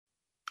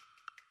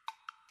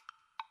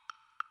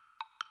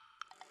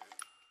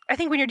I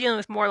think when you're dealing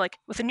with more like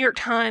with the New York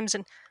Times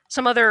and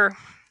some other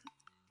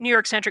New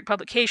York-centric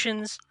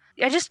publications,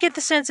 I just get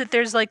the sense that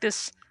there's like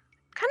this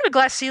kind of a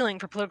glass ceiling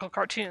for political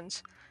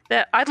cartoons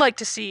that I'd like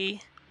to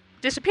see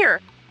disappear.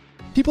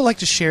 People like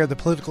to share the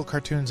political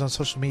cartoons on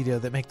social media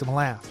that make them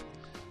laugh.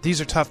 These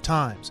are tough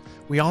times.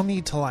 We all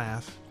need to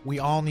laugh. We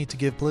all need to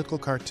give political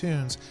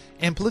cartoons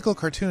and political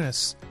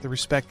cartoonists the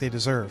respect they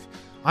deserve.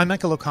 I'm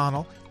Michael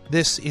O'Connell.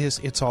 This is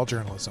It's All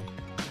Journalism.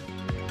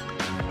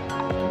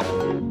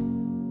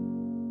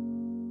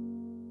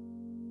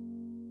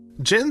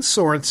 Jen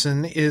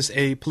Sorensen is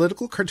a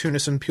political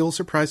cartoonist and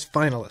Pulitzer Prize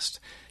finalist.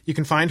 You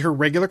can find her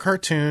regular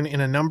cartoon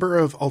in a number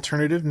of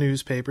alternative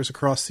newspapers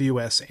across the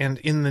U.S. and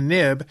in The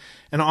Nib,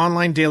 an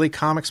online daily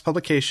comics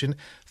publication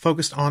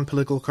focused on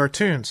political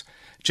cartoons.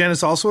 Jen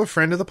is also a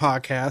friend of the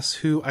podcast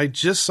who I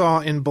just saw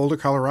in Boulder,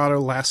 Colorado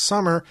last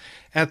summer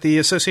at the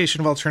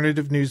Association of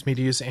Alternative News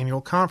Media's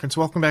annual conference.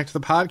 Welcome back to the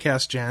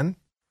podcast, Jen.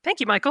 Thank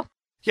you, Michael.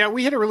 Yeah,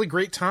 we had a really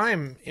great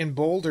time in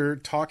Boulder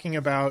talking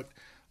about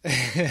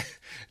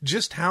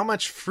just how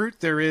much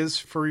fruit there is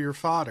for your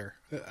fodder,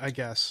 I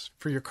guess,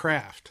 for your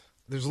craft.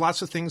 There's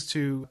lots of things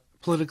to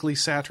politically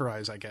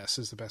satirize, I guess,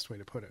 is the best way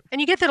to put it. And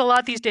you get that a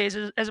lot these days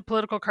as a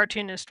political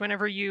cartoonist.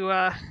 Whenever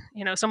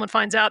someone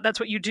finds out that's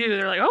what you do,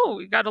 they're like, oh,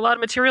 we got a lot of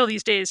material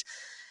these days.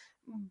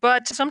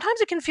 But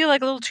sometimes it can feel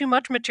like a little too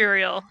much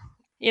material.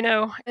 You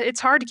know,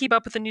 it's hard to keep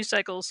up with the news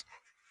cycles.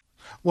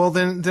 Well,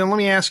 then let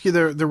me ask you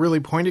the really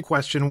pointed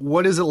question.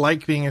 What is it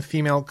like being a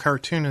female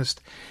cartoonist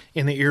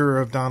in the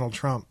era of Donald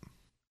Trump?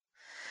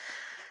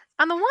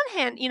 On the one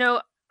hand,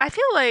 I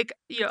feel like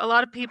a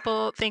lot of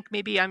people think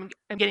maybe I'm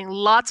getting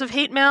lots of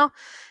hate mail,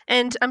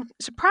 and I'm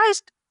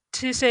surprised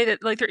to say that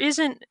there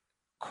isn't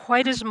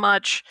quite as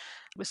much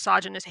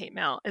misogynist hate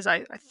mail as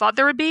I thought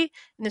there would be.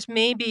 And this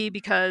may be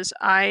because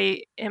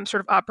I am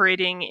sort of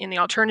operating in the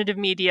alternative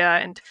media,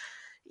 and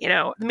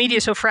the media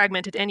is so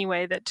fragmented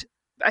anyway that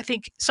I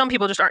think some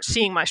people just aren't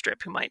seeing my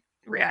strip who might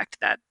react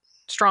that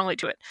strongly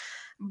to it.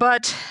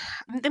 But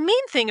the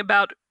main thing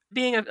about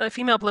being a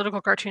female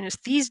political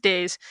cartoonist these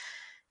days,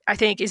 I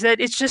think, is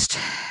that it's just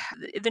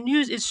the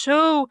news is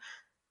so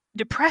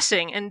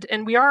depressing,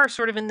 and we are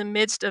sort of in the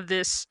midst of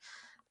this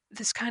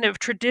kind of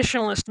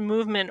traditionalist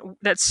movement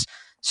that's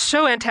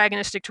so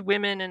antagonistic to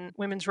women and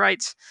women's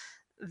rights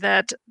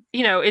that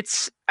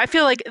I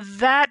feel like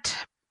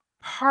that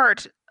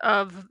part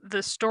of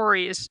the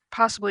story is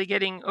possibly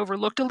getting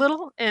overlooked a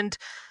little, and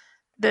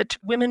that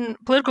women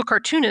political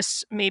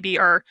cartoonists maybe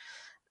are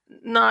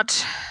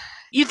not.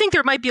 You think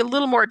there might be a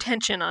little more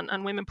attention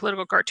on women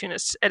political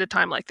cartoonists at a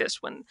time like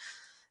this when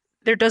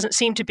there doesn't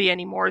seem to be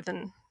any more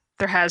than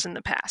there has in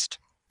the past.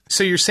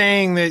 So you're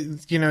saying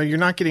that, you're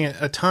not getting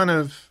a ton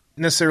of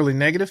necessarily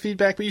negative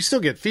feedback, but you still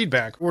get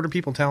feedback. What are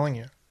people telling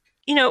you?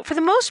 For the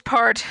most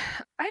part,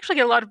 I actually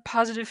get a lot of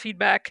positive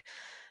feedback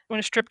when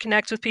a strip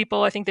connects with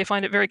people. I think they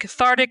find it very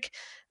cathartic.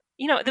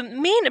 The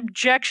main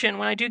objection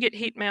when I do get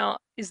hate mail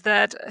is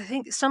that I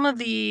think some of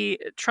the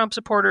Trump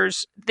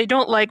supporters, they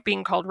don't like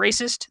being called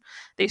racist.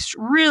 They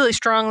really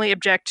strongly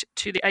object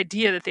to the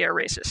idea that they are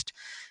racist.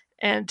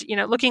 And,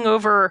 looking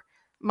over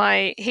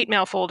my hate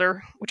mail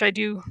folder, which I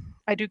do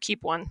keep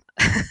one,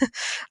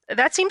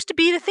 that seems to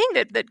be the thing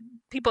that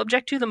people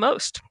object to the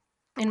most,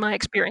 in my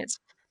experience.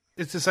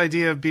 It's this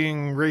idea of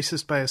being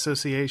racist by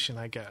association,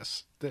 I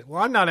guess.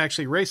 I'm not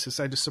actually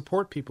racist. I just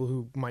support people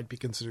who might be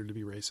considered to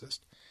be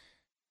racist.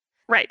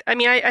 Right. I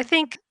mean, I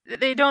think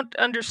they don't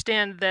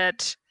understand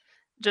that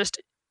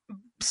just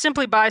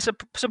simply by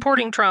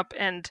supporting Trump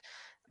and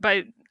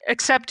by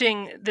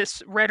accepting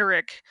this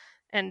rhetoric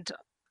and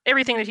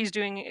everything that he's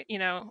doing,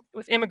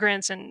 with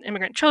immigrants and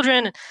immigrant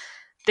children,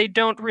 they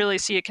don't really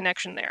see a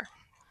connection there.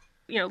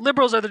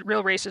 Liberals are the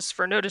real racists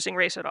for noticing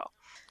race at all.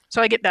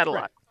 So I get that a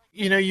lot.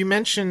 You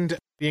mentioned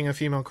being a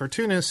female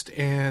cartoonist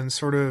and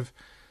sort of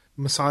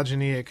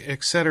misogyny,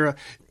 et cetera.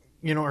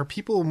 Are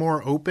people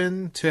more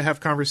open to have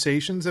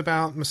conversations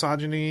about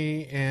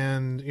misogyny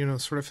and,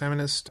 sort of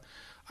feminist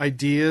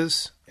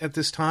ideas at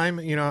this time?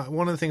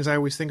 One of the things I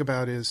always think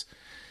about is,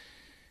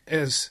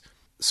 as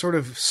sort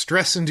of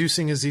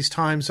stress-inducing as these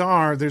times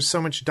are, there's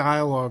so much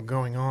dialogue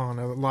going on.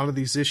 A lot of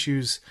these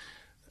issues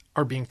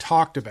are being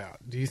talked about.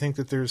 Do you think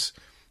that there's,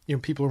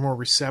 people are more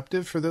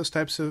receptive for those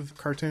types of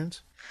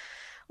cartoons?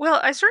 Well,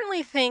 I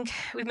certainly think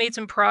we've made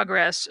some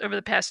progress over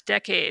the past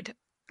decade.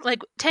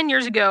 10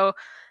 years ago,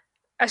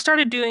 I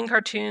started doing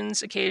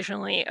cartoons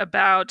occasionally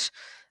about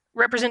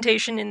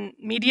representation in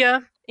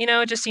media.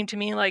 It just seemed to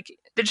me like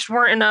there just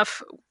weren't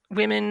enough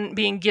women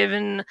being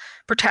given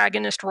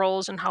protagonist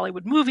roles in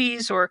Hollywood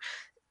movies, or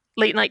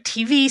late night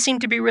TV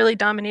seemed to be really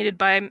dominated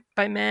by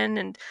men.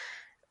 And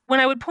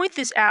when I would point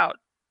this out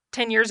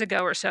 10 years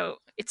ago or so,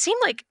 it seemed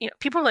like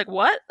people were like,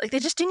 what? They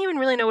just didn't even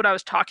really know what I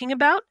was talking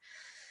about.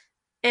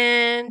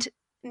 And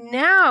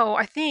now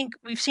I think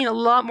we've seen a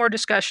lot more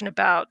discussion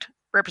about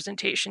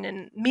representation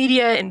in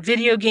media and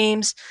video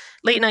games,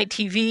 late night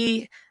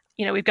TV.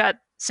 We've got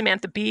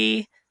Samantha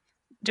Bee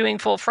doing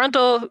Full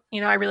Frontal.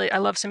 I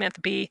love Samantha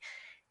Bee.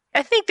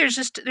 I think there's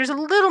a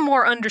little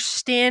more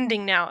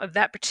understanding now of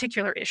that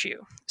particular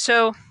issue.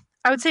 So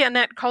I would say on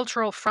that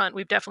cultural front,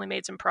 we've definitely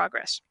made some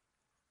progress.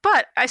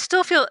 But I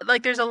still feel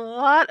like there's a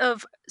lot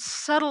of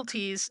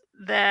subtleties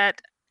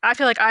that I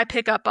feel like I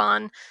pick up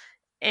on.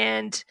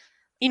 And,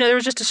 there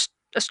was just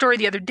a story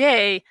the other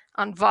day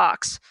on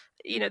Vox.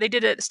 They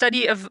did a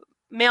study of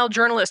male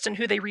journalists and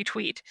who they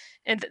retweet.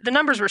 And the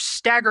numbers were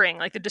staggering,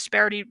 like the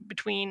disparity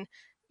between,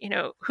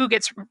 who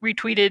gets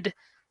retweeted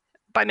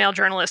by male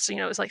journalists.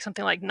 It was like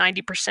something like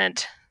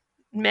 90%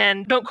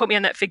 men. Don't quote me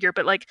on that figure,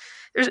 but like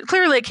there's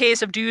clearly a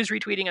case of dudes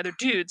retweeting other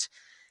dudes.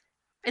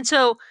 And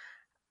so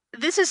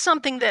this is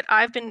something that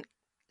I've been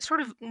sort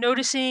of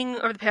noticing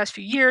over the past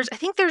few years. I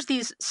think there's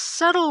these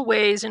subtle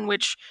ways in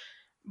which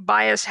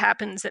bias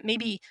happens that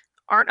maybe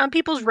aren't on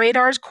people's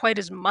radars quite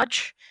as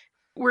much.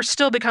 We're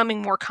still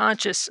becoming more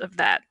conscious of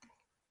that.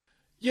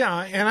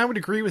 Yeah, and I would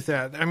agree with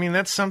that. I mean,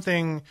 that's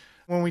something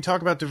when we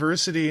talk about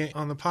diversity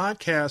on the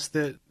podcast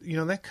that,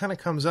 that kind of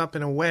comes up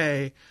in a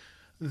way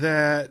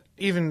that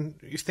even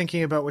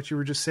thinking about what you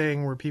were just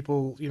saying, where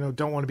people,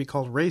 don't want to be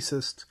called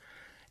racist,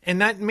 and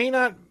that may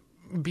not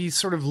be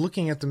sort of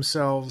looking at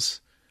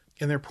themselves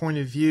and their point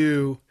of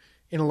view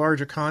in a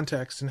larger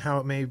context and how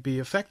it may be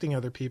affecting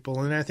other people.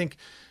 And I think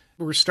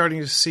we're starting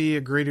to see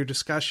a greater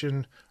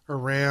discussion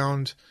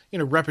around,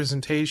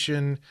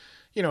 representation,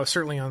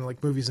 certainly on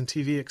like movies and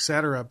TV, et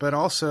cetera, but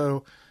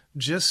also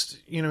just,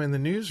 in the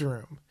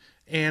newsroom.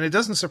 And it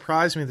doesn't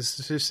surprise me, the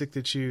statistic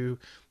that you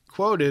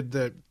quoted,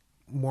 that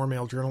more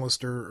male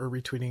journalists are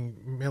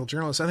retweeting male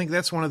journalists. I think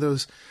that's one of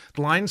those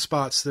blind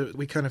spots that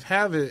we kind of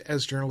have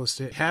as journalists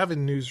have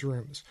in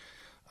newsrooms.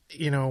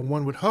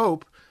 One would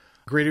hope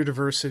greater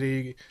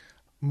diversity,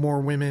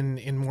 more women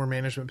in more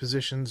management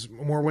positions,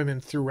 more women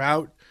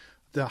throughout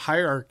the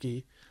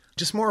hierarchy,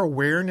 just more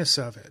awareness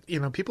of it.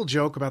 People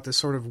joke about this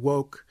sort of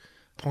woke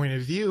point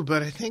of view,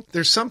 but I think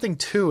there's something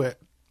to it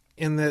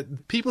in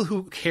that people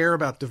who care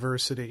about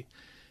diversity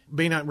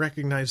may not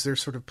recognize their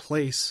sort of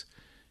place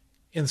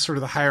in sort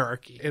of the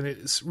hierarchy. And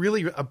it's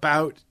really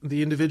about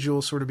the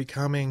individual sort of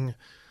becoming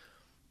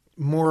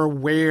more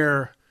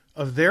aware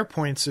of their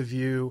points of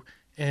view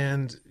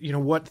and,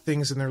 what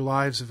things in their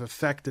lives have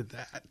affected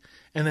that.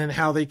 And then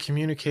how they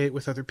communicate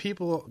with other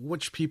people,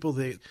 which people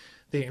they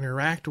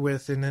interact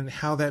with, and then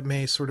how that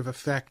may sort of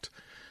affect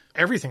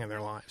everything in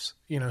their lives,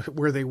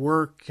 where they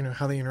work,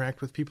 how they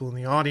interact with people in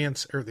the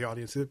audience,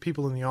 the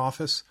people in the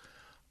office.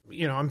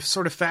 I'm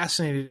sort of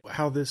fascinated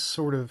how this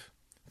sort of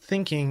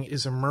thinking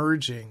is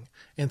emerging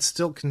and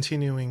still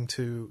continuing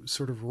to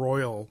sort of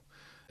roil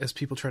as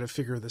people try to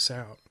figure this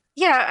out.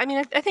 Yeah, I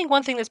mean, I think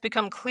one thing that's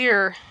become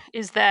clear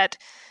is that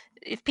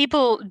if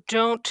people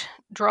don't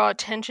draw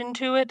attention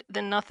to it,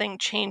 then nothing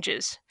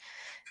changes.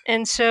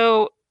 And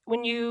so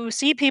when you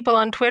see people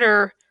on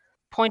Twitter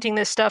pointing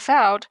this stuff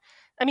out,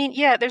 I mean,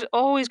 yeah, there's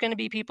always going to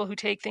be people who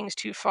take things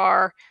too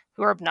far,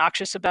 who are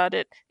obnoxious about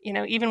it.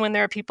 Even when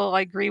there are people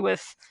I agree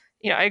with,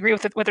 I agree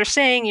with what they're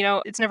saying,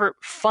 it's never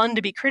fun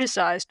to be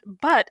criticized,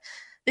 but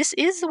this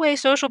is the way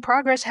social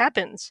progress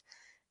happens.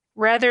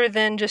 Rather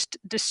than just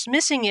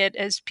dismissing it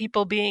as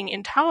people being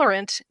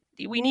intolerant,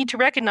 we need to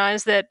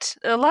recognize that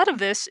a lot of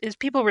this is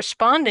people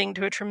responding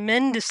to a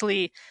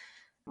tremendously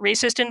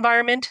racist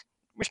environment,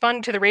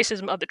 responding to the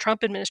racism of the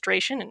Trump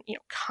administration and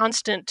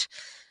constant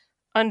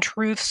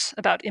untruths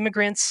about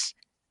immigrants,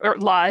 or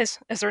lies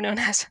as they're known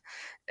as.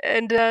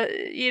 And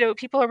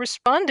people are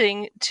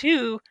responding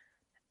to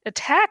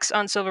attacks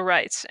on civil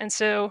rights. And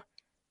so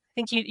I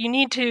think you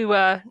need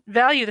to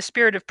value the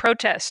spirit of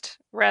protest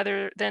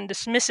rather than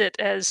dismiss it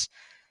as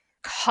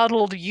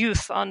coddled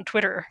youth on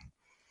Twitter.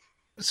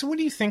 So what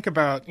do you think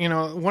about,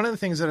 one of the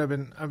things that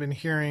I've been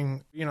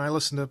hearing, I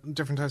listen to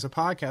different types of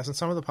podcasts, and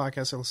some of the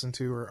podcasts I listen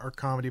to are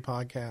comedy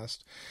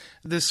podcasts.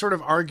 This sort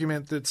of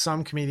argument that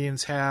some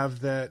comedians have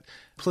that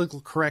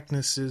political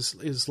correctness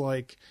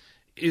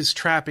is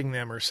trapping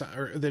them or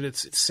that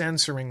it's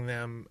censoring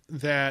them,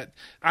 that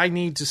I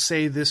need to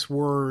say this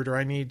word or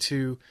I need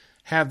to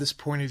have this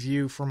point of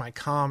view for my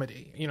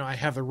comedy. I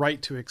have the right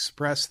to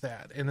express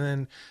that. And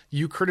then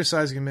you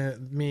criticizing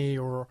me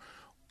or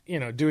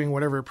doing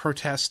whatever,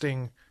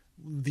 protesting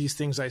these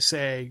things I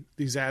say,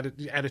 these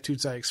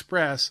attitudes I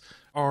express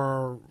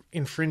are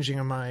infringing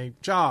on my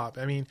job.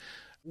 I mean,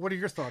 what are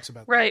your thoughts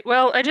about that? Right.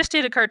 Well, I just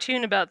did a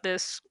cartoon about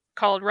this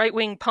called Right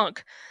Wing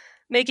Punk,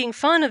 making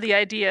fun of the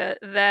idea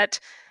that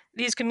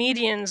these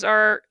comedians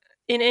are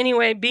in any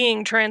way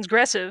being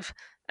transgressive.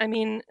 I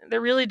mean,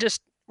 they're really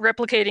just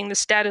replicating the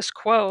status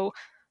quo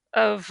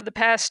of the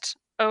past,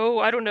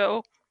 I don't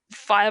know,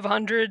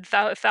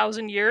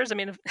 500,000 years. I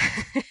mean,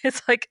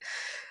 it's like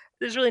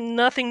there's really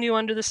nothing new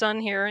under the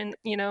sun here. And,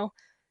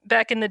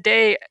 back in the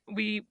day,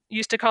 we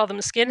used to call them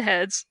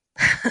skinheads.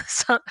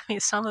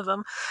 Some of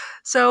them.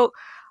 So,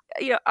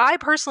 I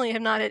personally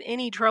have not had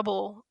any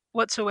trouble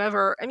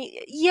whatsoever. I mean,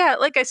 yeah,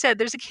 like I said,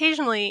 there's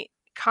occasionally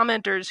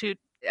commenters who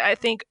I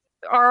think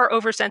are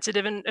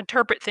oversensitive and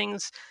interpret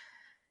things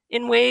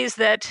in ways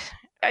that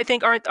I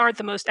think aren't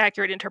the most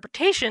accurate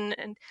interpretation.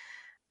 And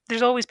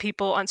there's always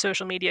people on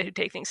social media who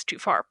take things too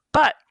far.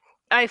 But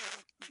I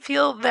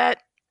feel that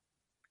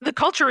the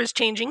culture is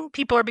changing.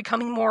 People are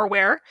becoming more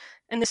aware,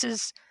 and this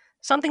is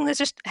something that's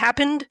just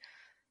happened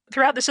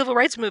throughout the civil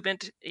rights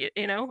movement.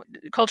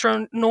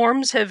 Cultural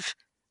norms have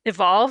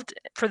evolved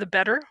for the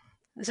better.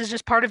 This is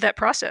just part of that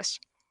process.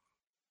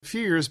 A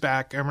few years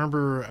back, I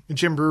remember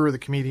Jim Brewer, the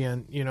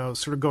comedian,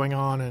 sort of going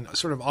on and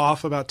sort of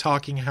off about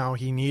talking how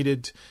he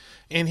needed,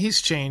 and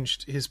he's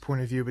changed his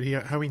point of view, but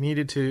how he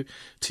needed to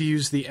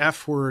use the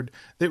F word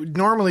that would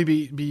normally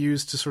be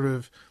used to sort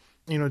of,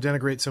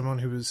 denigrate someone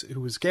who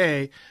was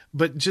gay,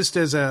 but just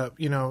as a,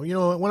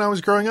 when I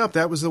was growing up,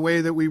 that was the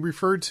way that we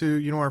referred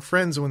to, our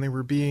friends when they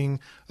were being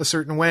a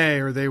certain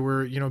way or they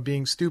were,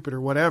 being stupid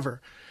or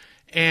whatever.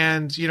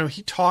 And,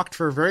 he talked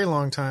for a very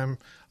long time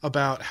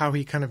about how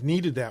he kind of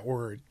needed that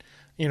word,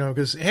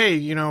 because, hey,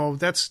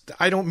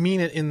 I don't mean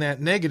it in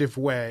that negative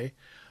way.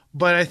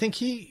 But I think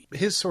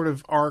his sort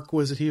of arc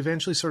was that he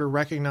eventually sort of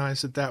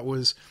recognized that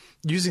was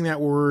using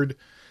that word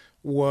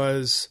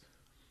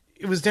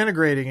it was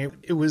denigrating.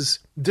 It was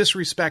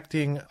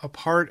disrespecting a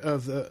part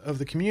of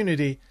the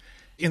community.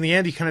 In the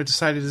end, he kind of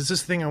decided, is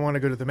this the thing I want to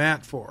go to the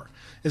mat for?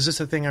 Is this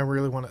the thing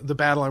the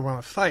battle I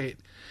want to fight?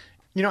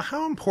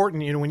 How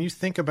important, when you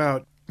think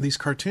about these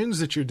cartoons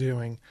that you're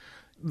doing,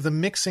 the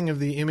mixing of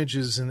the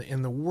images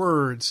and the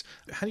words,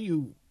 how do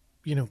you,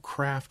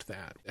 craft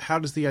that? How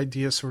does the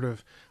idea sort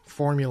of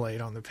formulate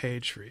on the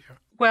page for you?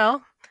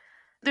 Well,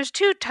 there's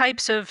two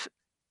types of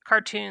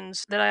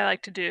cartoons that I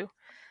like to do.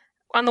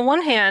 On the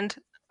one hand,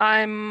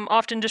 I'm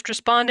often just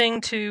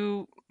responding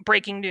to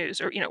breaking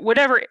news or,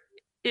 whatever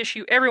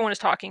issue everyone is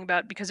talking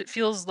about, because it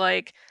feels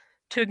like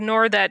to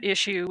ignore that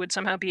issue would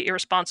somehow be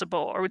irresponsible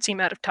or would seem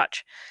out of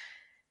touch.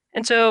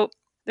 And so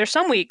there's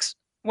some weeks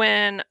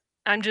when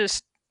I'm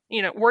just,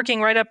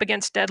 working right up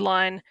against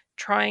deadline,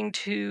 trying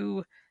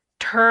to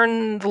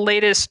turn the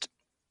latest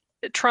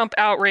Trump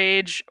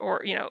outrage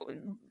or,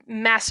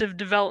 massive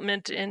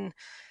development in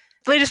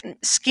the latest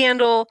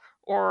scandal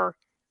or,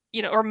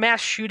 or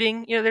mass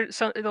shooting.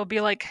 There'll be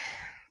like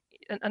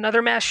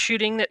another mass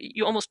shooting that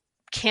you almost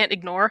can't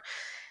ignore.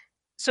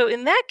 So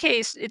in that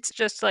case, it's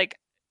just like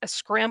a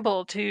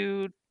scramble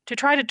to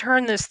try to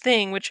turn this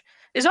thing, which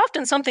is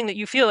often something that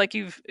you feel like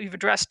you've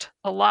addressed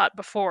a lot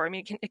before. I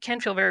mean, it can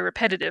feel very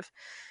repetitive,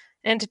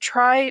 and to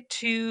try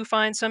to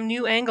find some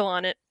new angle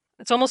on it.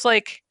 It's almost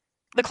like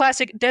the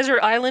classic desert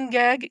island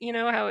gag.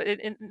 How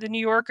in the New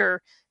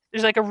Yorker,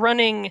 there's like a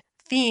running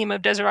theme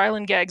of desert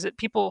island gags that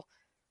people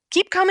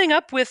keep coming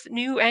up with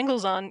new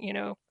angles on,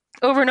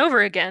 over and over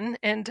again.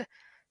 And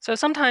so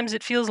sometimes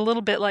it feels a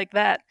little bit like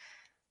that.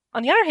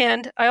 On the other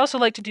hand, I also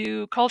like to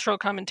do cultural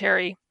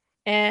commentary.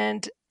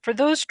 And for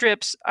those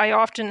strips, I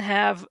often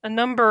have a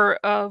number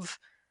of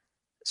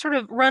sort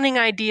of running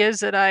ideas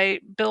that I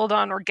build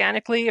on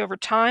organically over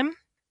time.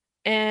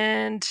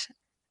 And,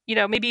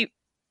 maybe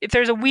if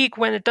there's a week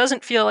when it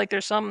doesn't feel like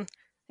there's some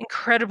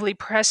incredibly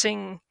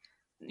pressing,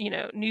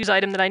 news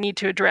item that I need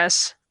to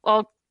address,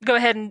 I'll go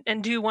ahead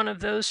and do one of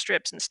those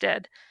strips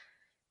instead.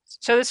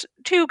 So there's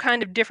two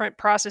kind of different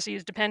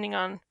processes depending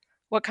on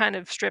what kind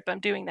of strip I'm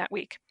doing that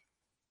week.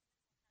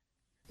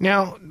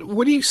 Now,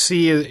 what do you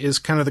see is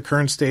kind of the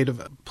current state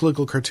of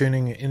political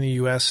cartooning in the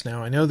U.S.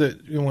 now? I know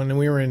that when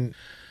we were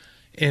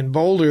in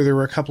Boulder, there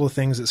were a couple of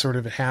things that sort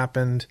of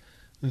happened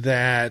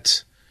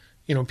that,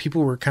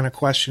 people were kind of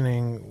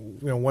questioning,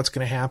 what's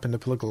going to happen to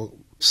political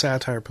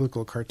satire,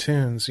 political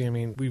cartoons. I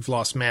mean, we've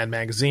lost Mad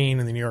Magazine,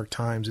 and the New York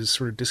Times has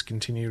sort of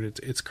discontinued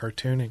its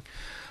cartooning.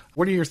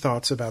 What are your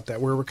thoughts about that,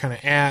 where we're kind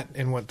of at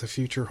and what the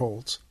future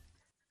holds?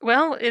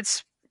 Well,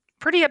 it's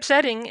pretty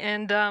upsetting,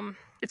 and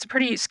it's a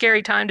pretty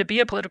scary time to be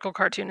a political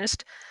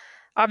cartoonist.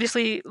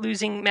 Obviously,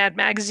 losing Mad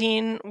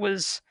Magazine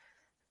was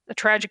a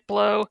tragic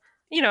blow.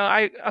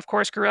 I, of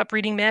course, grew up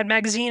reading Mad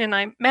Magazine, and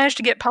I managed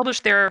to get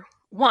published there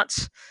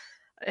once.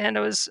 And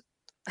I was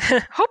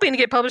hoping to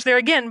get published there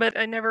again, but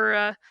I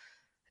never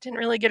didn't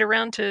really get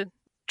around to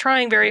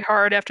trying very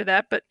hard after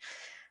that. But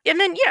and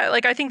then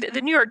like I think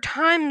the New York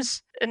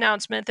Times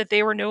announcement that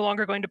they were no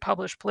longer going to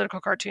publish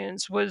political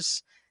cartoons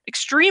was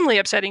extremely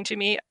upsetting to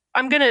me.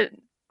 I'm going to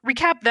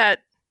recap that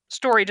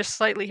story just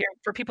slightly here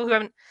for people who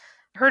haven't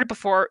heard it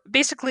before.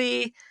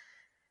 Basically,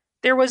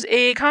 there was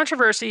a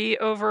controversy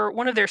over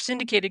one of their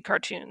syndicated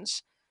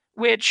cartoons,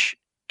 which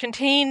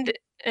contained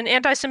an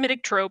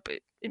anti-Semitic trope.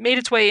 It made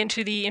its way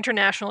into the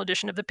international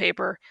edition of the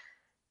paper.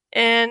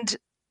 And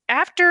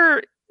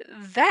after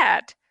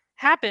that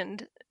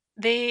happened,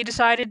 they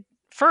decided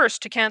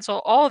first to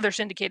cancel all of their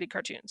syndicated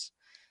cartoons,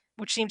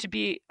 which seemed to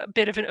be a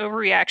bit of an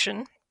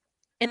overreaction.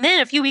 And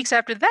then a few weeks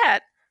after that,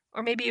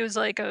 or maybe it was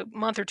like a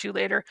month or two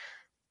later,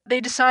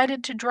 they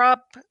decided to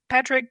drop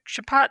Patrick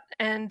Chapat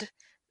and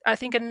I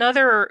think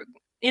another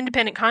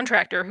independent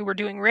contractor who were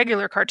doing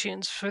regular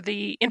cartoons for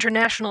the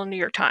International New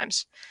York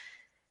Times.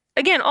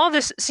 Again, all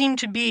this seemed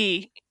to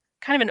be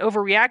kind of an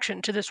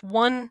overreaction to this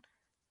one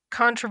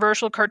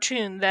controversial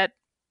cartoon that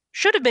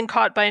should have been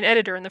caught by an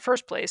editor in the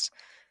first place,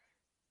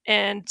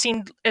 and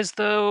seemed as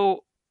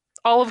though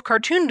all of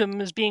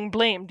cartoondom is being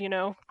blamed,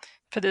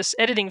 for this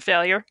editing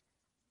failure.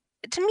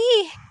 To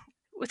me,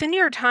 with the New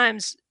York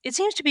Times, it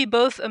seems to be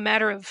both a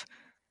matter of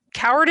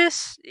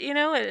cowardice,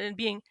 and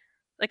being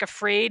like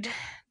afraid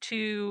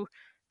to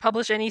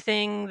publish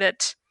anything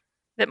that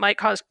might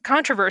cause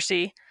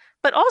controversy.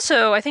 But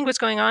also, I think what's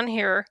going on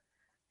here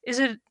is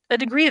a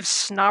degree of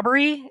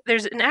snobbery.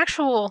 There's an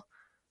actual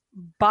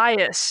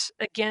bias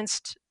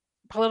against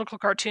political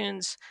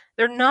cartoons.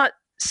 They're not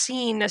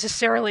seen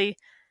necessarily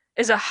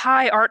as a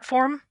high art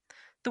form,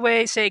 the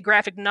way, say,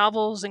 graphic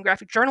novels and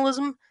graphic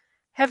journalism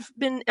have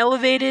been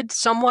elevated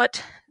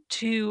somewhat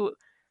to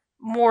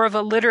more of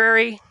a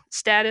literary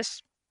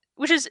status,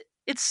 which is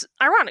it's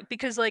ironic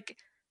because like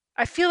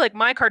I feel like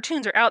my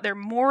cartoons are out there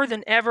more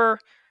than ever.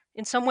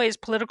 In some ways,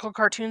 political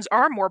cartoons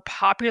are more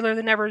popular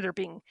than ever. They're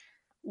being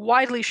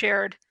widely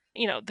shared.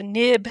 The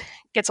nib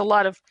gets a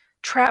lot of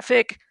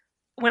traffic.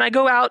 When I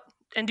go out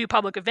and do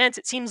public events,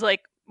 it seems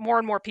like more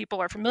and more people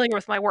are familiar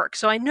with my work.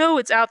 So I know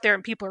it's out there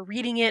and people are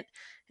reading it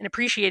and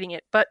appreciating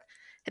it. But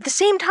at the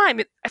same time,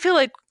 I feel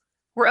like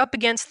we're up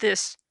against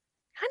this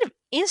kind of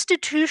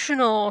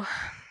institutional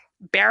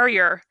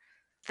barrier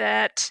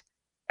that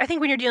I think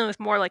when you're dealing with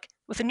more like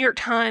with the New York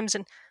Times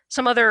and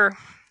some other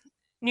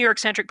New York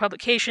centric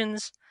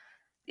publications,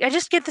 I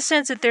just get the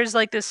sense that there's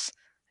like this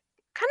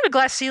kind of a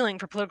glass ceiling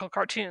for political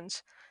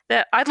cartoons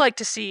that I'd like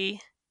to see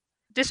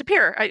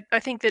disappear. I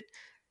think that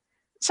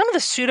some of the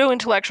pseudo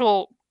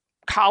intellectual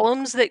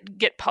columns that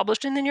get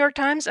published in the New York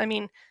Times, I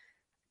mean,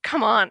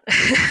 come on.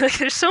 Like,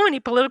 there's so many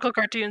political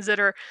cartoons that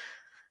are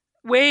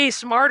way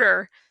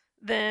smarter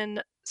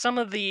than some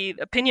of the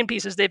opinion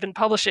pieces they've been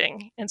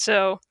publishing. And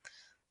so,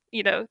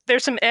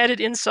 there's some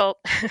added insult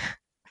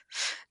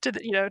to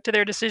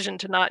their decision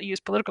to not use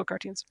political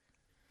cartoons.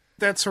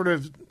 That sort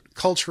of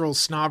cultural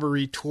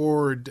snobbery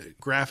toward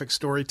graphic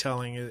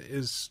storytelling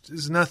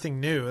is nothing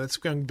new. That's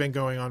been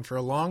going on for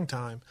a long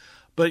time.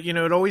 But,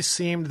 it always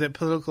seemed that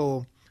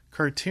political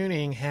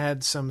cartooning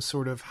had some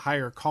sort of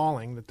higher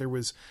calling, that there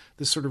was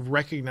this sort of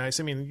recognized,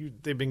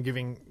 they've been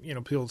giving,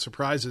 Pulitzer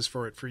Prizes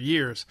for it for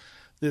years.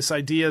 This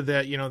idea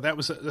that, that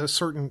was a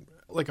certain,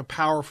 like a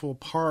powerful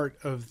part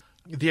of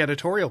the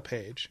editorial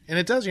page. And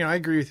it does, I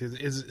agree with you.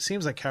 It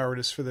seems like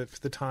cowardice for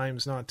the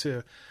Times not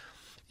to,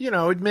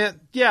 admit,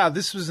 yeah,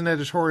 this was an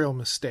editorial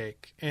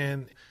mistake.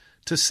 And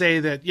to say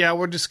that, yeah,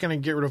 we're just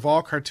going to get rid of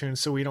all cartoons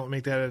so we don't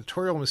make that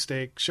editorial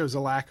mistake shows a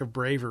lack of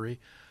bravery,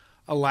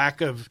 a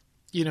lack of,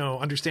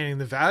 understanding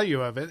the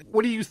value of it.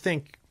 What do you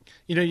think?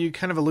 You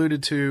kind of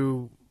alluded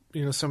to,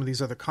 some of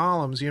these other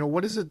columns.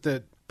 What is it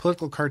that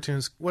political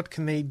cartoons, what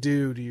can they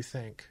do you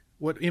think?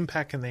 What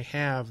impact can they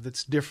have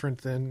that's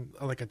different than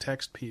like a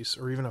text piece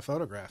or even a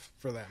photograph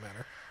for that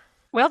matter?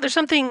 Well, there's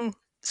something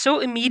so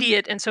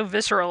immediate and so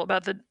visceral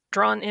about the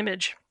drawn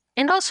image.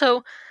 And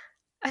also,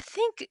 I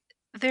think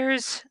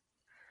there's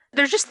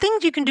just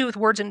things you can do with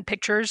words and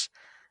pictures.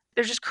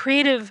 There's just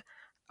creative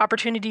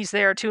opportunities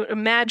there to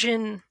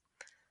imagine.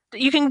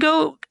 You can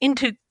go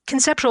into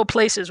conceptual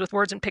places with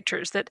words and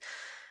pictures that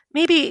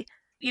maybe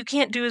you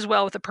can't do as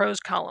well with a prose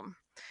column.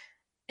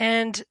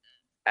 And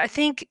I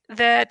think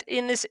that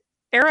in this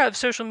era of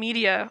social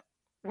media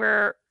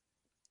where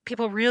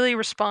people really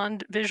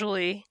respond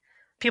visually,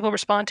 people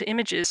respond to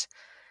images,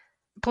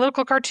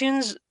 political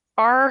cartoons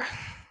are,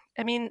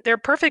 they're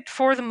perfect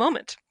for the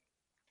moment.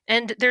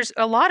 And there's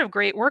a lot of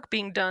great work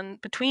being done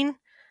between,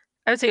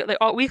 I would say, like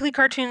weekly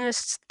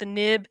cartoonists, the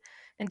Nib,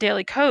 and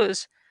Daily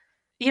Kos.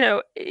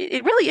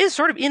 It really is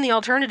sort of in the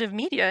alternative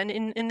media and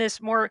in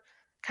this more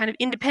kind of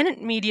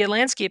independent media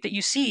landscape that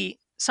you see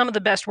some of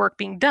the best work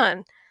being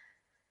done.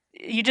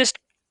 You just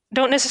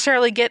don't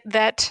necessarily get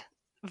that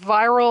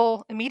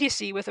viral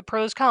immediacy with a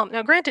prose column.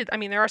 Now, granted,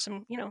 there are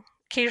some,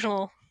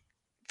 occasional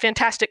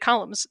fantastic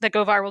columns that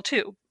go viral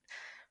too.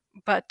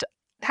 But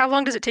how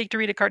long does it take to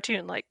read a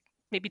cartoon? Like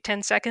maybe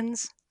 10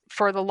 seconds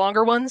for the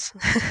longer ones?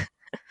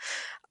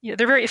 They're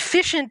very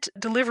efficient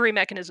delivery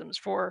mechanisms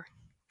for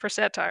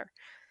satire.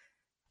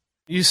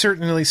 You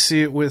certainly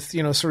see it with,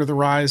 sort of the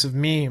rise of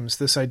memes,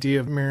 this idea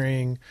of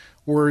marrying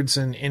words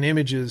and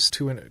images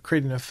to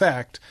create an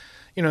effect.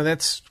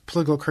 That's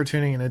political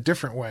cartooning in a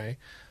different way,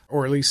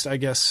 or at least, I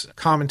guess,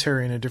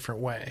 commentary in a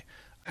different way.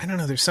 I don't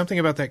know, there's something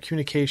about that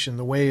communication,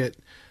 the way it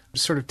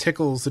sort of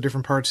tickles the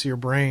different parts of your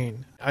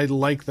brain. I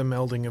like the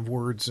melding of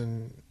words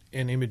and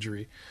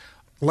imagery.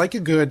 Like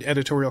a good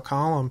editorial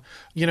column,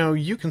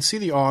 you can see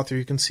the author,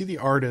 you can see the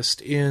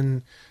artist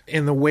in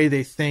the way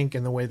they think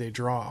and the way they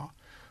draw.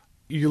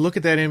 You look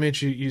at that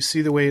image, you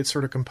see the way it's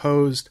sort of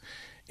composed,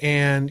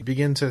 and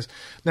begin to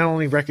not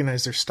only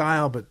recognize their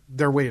style, but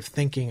their way of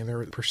thinking and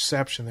their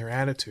perception, their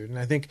attitude. And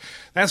I think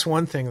that's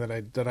one thing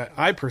that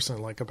I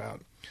personally like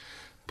about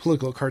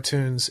political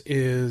cartoons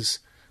is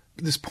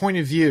this point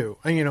of view.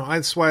 And,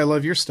 that's why I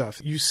love your stuff.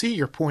 You see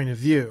your point of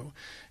view.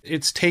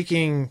 It's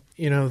taking,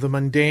 the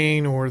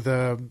mundane or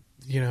the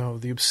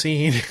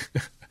obscene,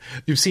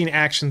 the obscene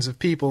actions of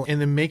people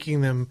and then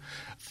making them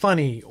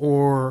funny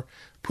or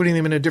putting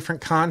them in a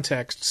different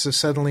context so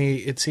suddenly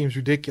it seems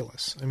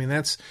ridiculous.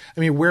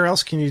 Where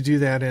else can you do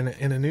that in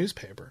a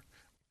newspaper?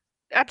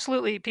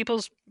 Absolutely.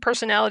 People's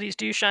personalities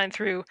do shine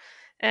through.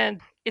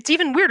 And it's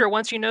even weirder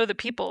once you know the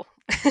people.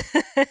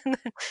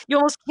 You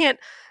almost can't,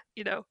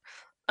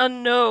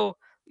 unknow,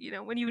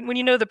 when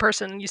you know the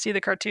person and you see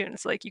the cartoon,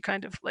 it's like you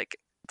kind of like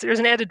There's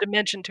an added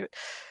dimension to it.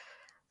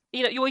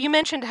 Well, you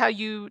mentioned how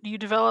you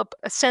develop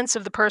a sense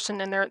of the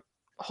person and their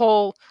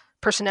whole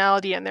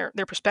personality and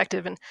their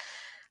perspective, and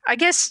I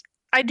guess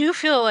I do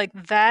feel like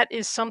that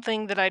is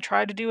something that I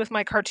try to do with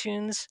my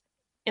cartoons,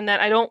 in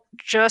that I don't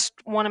just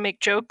want to make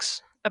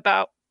jokes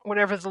about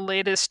whatever the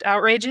latest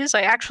outrage is.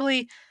 I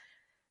actually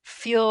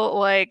feel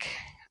like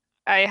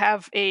I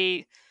have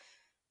a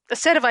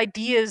set of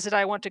ideas that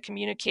I want to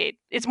communicate.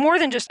 It's more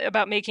than just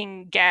about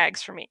making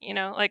gags for me,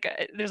 Like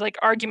there's like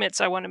arguments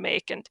I want to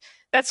make, and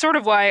that's sort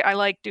of why I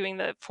like doing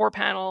the four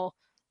panel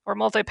or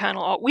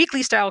multi-panel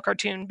weekly style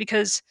cartoon,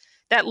 because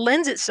that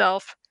lends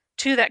itself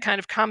to that kind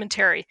of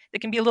commentary that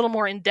can be a little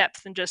more in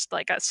depth than just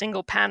like a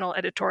single panel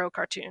editorial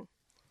cartoon.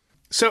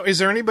 So, is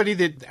there anybody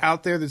that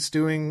out there that's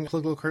doing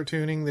political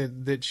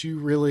cartooning that you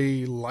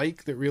really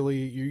like? That really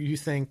you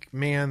think,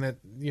 man,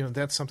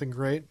 that's something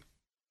great.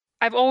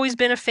 I've always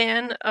been a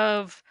fan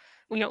of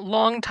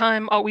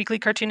longtime alt weekly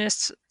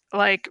cartoonists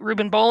like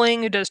Ruben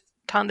Bowling, who does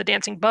Tom the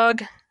Dancing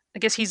Bug. I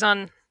guess he's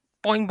on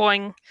Boing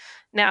Boing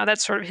now.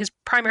 That's sort of his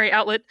primary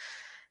outlet.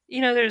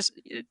 There's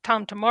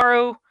Tom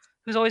Tomorrow,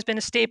 who's always been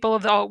a staple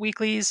of the alt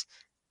weeklies.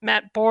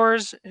 Matt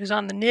Bors, who's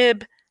on the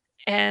Nib,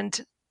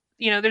 and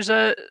there's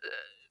a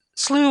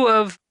slew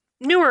of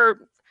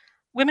newer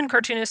women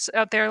cartoonists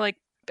out there, like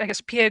I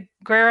guess Pia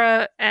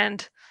Guerra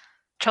and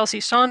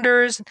Chelsea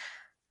Saunders.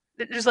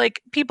 There's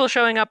like people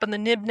showing up on the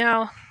Nib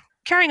now,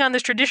 carrying on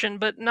this tradition,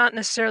 but not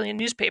necessarily in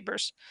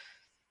newspapers,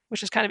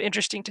 which is kind of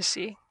interesting to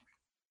see.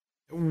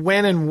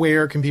 When and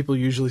where can people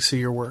usually see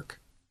your work?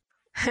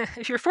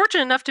 If you're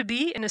fortunate enough to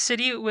be in a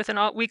city with an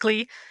alt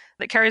weekly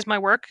that carries my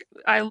work,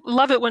 I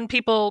love it when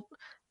people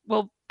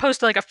will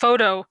post like a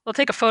photo. They'll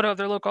take a photo of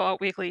their local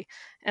alt weekly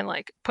and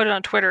like put it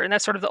on Twitter, and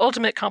that's sort of the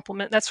ultimate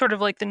compliment. That's sort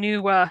of like the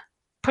new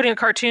putting a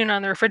cartoon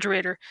on the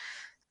refrigerator.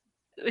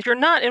 If you're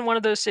not in one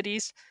of those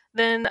cities,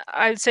 then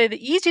I'd say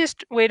the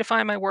easiest way to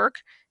find my work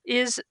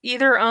is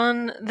either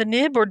on the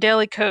Nib or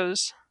Daily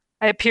Kos.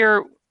 I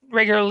appear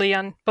regularly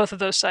on both of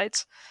those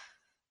sites.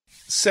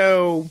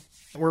 So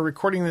we're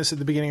recording this at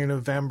the beginning of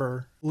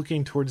November,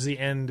 looking towards the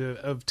end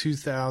of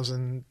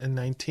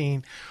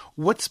 2019.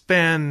 What's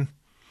been,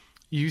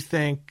 you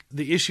think,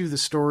 the issue, the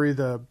story,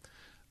 the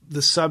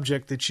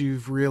subject that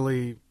you've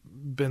really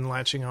been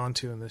latching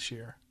onto in this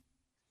year?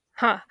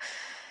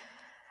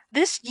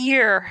 This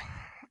year,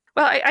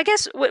 well, I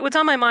guess what's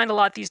on my mind a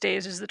lot these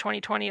days is the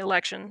 2020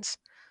 elections.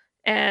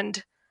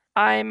 And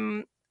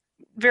I'm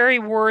very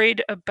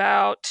worried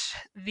about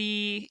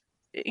the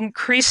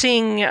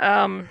increasing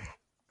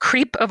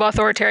creep of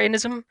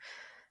authoritarianism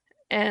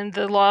and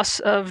the loss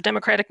of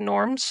democratic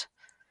norms.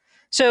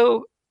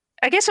 So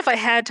I guess if I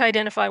had to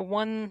identify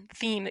one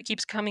theme that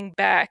keeps coming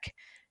back,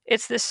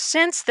 it's this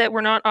sense that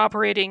we're not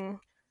operating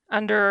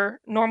under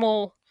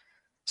normal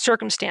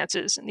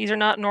circumstances. And these are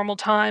not normal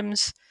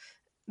times.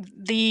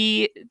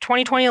 The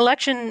 2020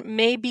 election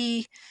may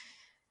be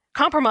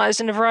compromised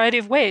in a variety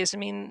of ways. I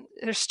mean,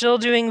 they're still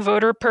doing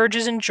voter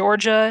purges in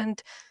Georgia,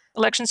 and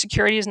election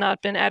security has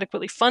not been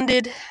adequately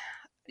funded.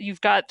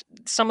 You've got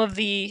some of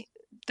the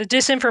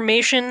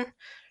disinformation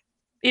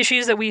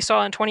issues that we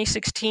saw in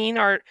 2016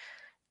 are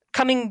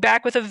coming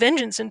back with a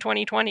vengeance in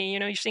 2020.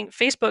 You're seeing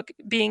Facebook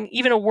being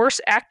even a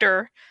worse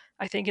actor,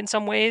 I think, in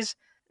some ways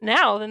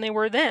now than they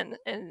were then.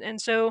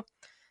 And so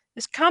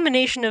this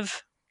combination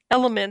of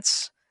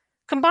elements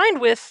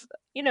combined with,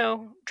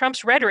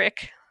 Trump's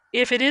rhetoric,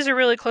 if it is a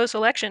really close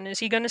election, is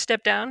he going to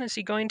step down? Is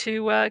he going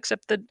to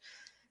accept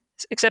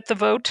the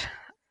vote?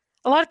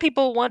 A lot of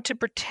people want to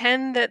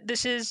pretend that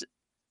this is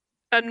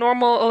a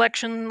normal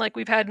election like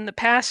we've had in the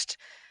past,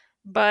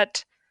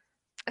 but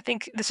I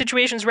think the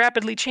situation is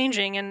rapidly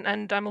changing,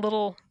 and I'm a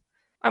little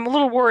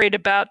worried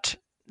about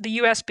the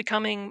U.S.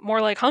 becoming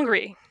more like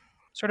Hungary,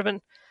 sort of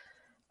an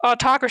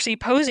autocracy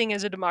posing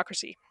as a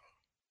democracy.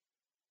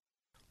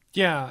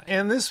 Yeah,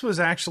 and this was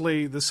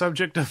actually the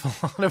subject of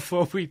a lot of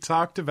what we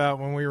talked about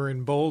when we were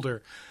in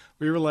Boulder.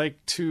 We were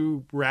like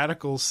two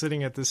radicals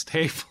sitting at this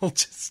table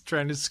just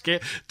trying to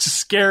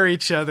scare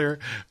each other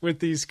with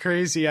these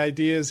crazy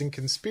ideas and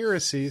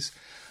conspiracies.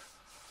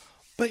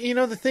 But,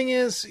 the thing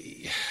is,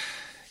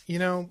 you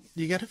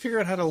got to figure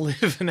out how to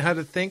live and how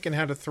to think and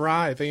how to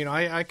thrive.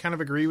 I kind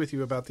of agree with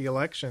you about the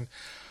election.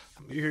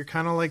 You're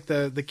kind of like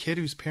the kid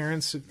whose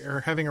parents are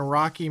having a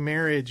rocky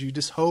marriage. You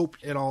just hope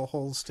it all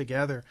holds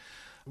together.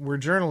 We're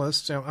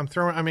journalists.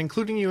 I'm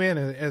including you in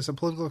as a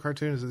political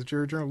cartoonist, as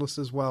you're a journalist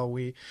as well.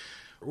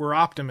 We're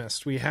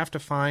optimists. We have to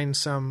find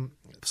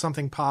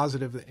something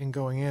positive in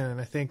going in. And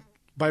I think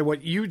by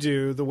what you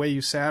do, the way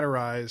you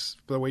satirize,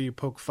 the way you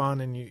poke fun,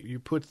 and you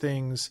put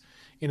things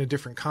in a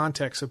different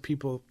context so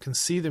people can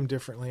see them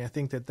differently, I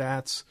think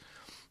that's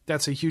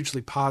a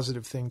hugely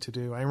positive thing to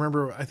do.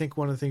 I think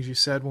one of the things you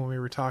said when we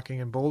were talking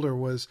in Boulder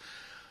was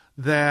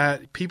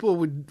that people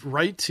would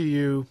write to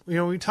you,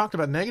 we talked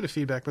about negative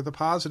feedback, but the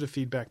positive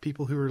feedback,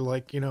 people who were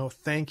like,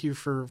 thank you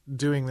for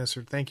doing this,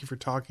 or thank you for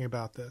talking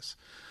about this.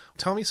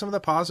 Tell me some of the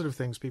positive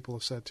things people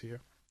have said to you.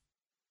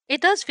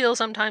 It does feel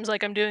sometimes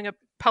like I'm doing a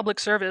public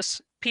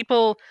service.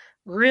 People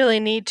really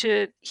need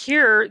to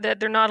hear that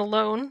they're not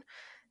alone,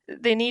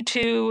 they need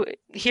to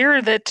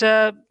hear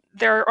that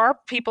there are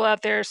people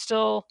out there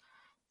still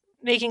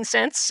making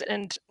sense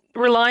and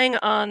relying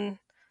on,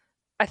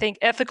 I think,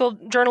 ethical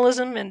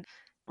journalism and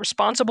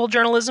responsible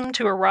journalism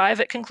to arrive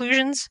at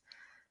conclusions.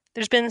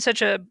 There's been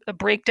such a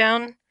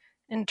breakdown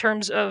in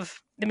terms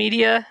of the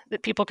media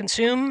that people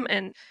consume,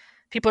 and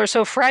people are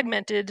so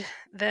fragmented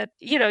that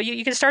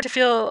you can start to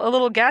feel a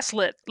little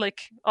gaslit,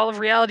 like all of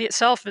reality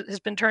itself has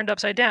been turned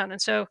upside down.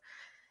 And so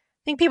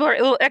I think people are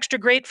a little extra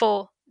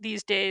grateful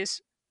these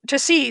days to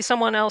see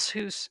someone else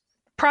who's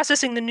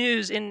processing the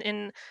news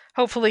in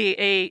hopefully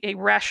a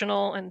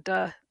rational and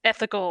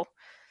ethical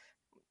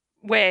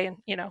way,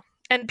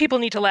 and people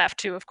need to laugh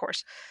too, of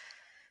course.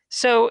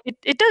 So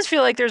it does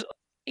feel like there's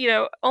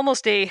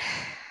almost a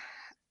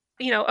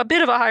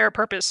bit of a higher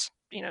purpose,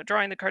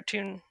 drawing the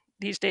cartoon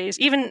these days,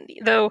 even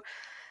though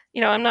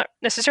I'm not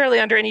necessarily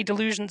under any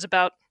delusions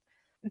about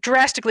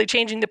drastically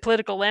changing the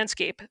political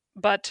landscape.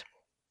 But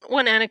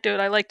one anecdote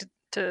I like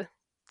to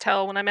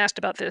tell when I'm asked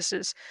about this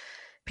is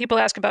people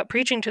ask about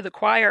preaching to the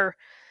choir.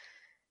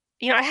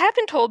 I have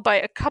been told by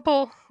a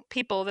couple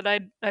people that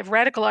I've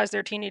radicalized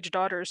their teenage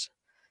daughters.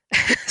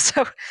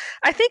 So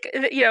I think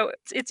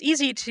it's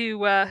easy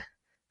to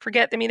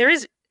forget. I mean, there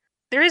is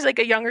like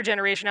a younger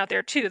generation out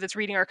there too that's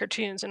reading our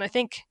cartoons, and I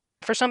think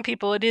for some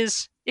people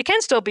it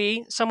can still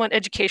be somewhat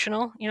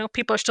educational.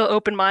 People are still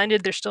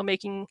open-minded. They're still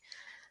making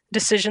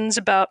decisions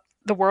about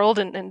the world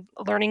and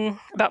learning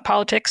about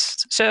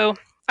politics. So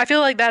I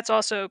feel like that's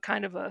also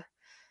kind of a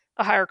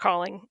higher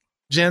calling.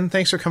 Jen,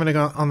 thanks for coming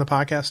on the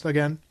podcast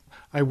again.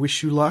 I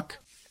wish you luck.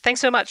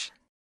 Thanks so much.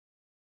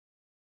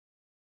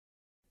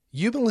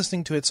 You've been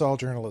listening to It's All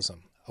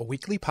Journalism, a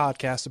weekly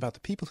podcast about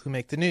the people who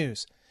make the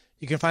news.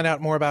 You can find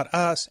out more about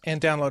us and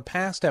download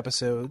past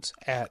episodes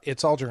at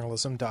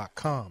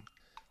itsalljournalism.com.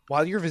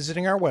 While you're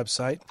visiting our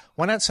website,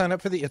 why not sign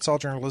up for the It's All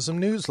Journalism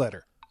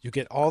newsletter? You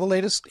get all the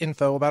latest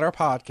info about our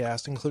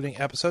podcast, including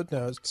episode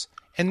notes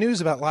and news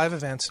about live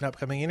events and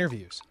upcoming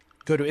interviews.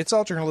 Go to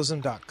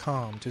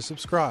itsalljournalism.com to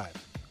subscribe.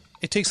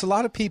 It takes a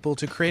lot of people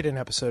to create an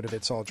episode of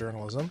It's All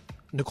Journalism.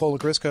 Nicole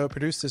Grisco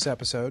produced this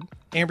episode.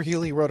 Amber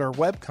Healy wrote our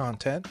web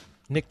content.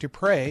 Nick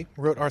Dupre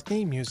wrote our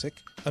theme music.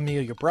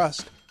 Amelia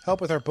Brust helped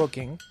with our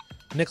booking.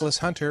 Nicholas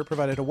Hunter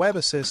provided a web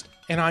assist.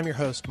 And I'm your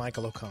host,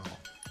 Michael O'Connell.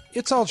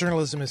 It's All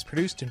Journalism is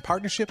produced in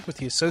partnership with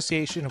the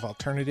Association of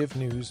Alternative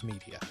News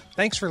Media.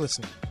 Thanks for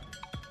listening.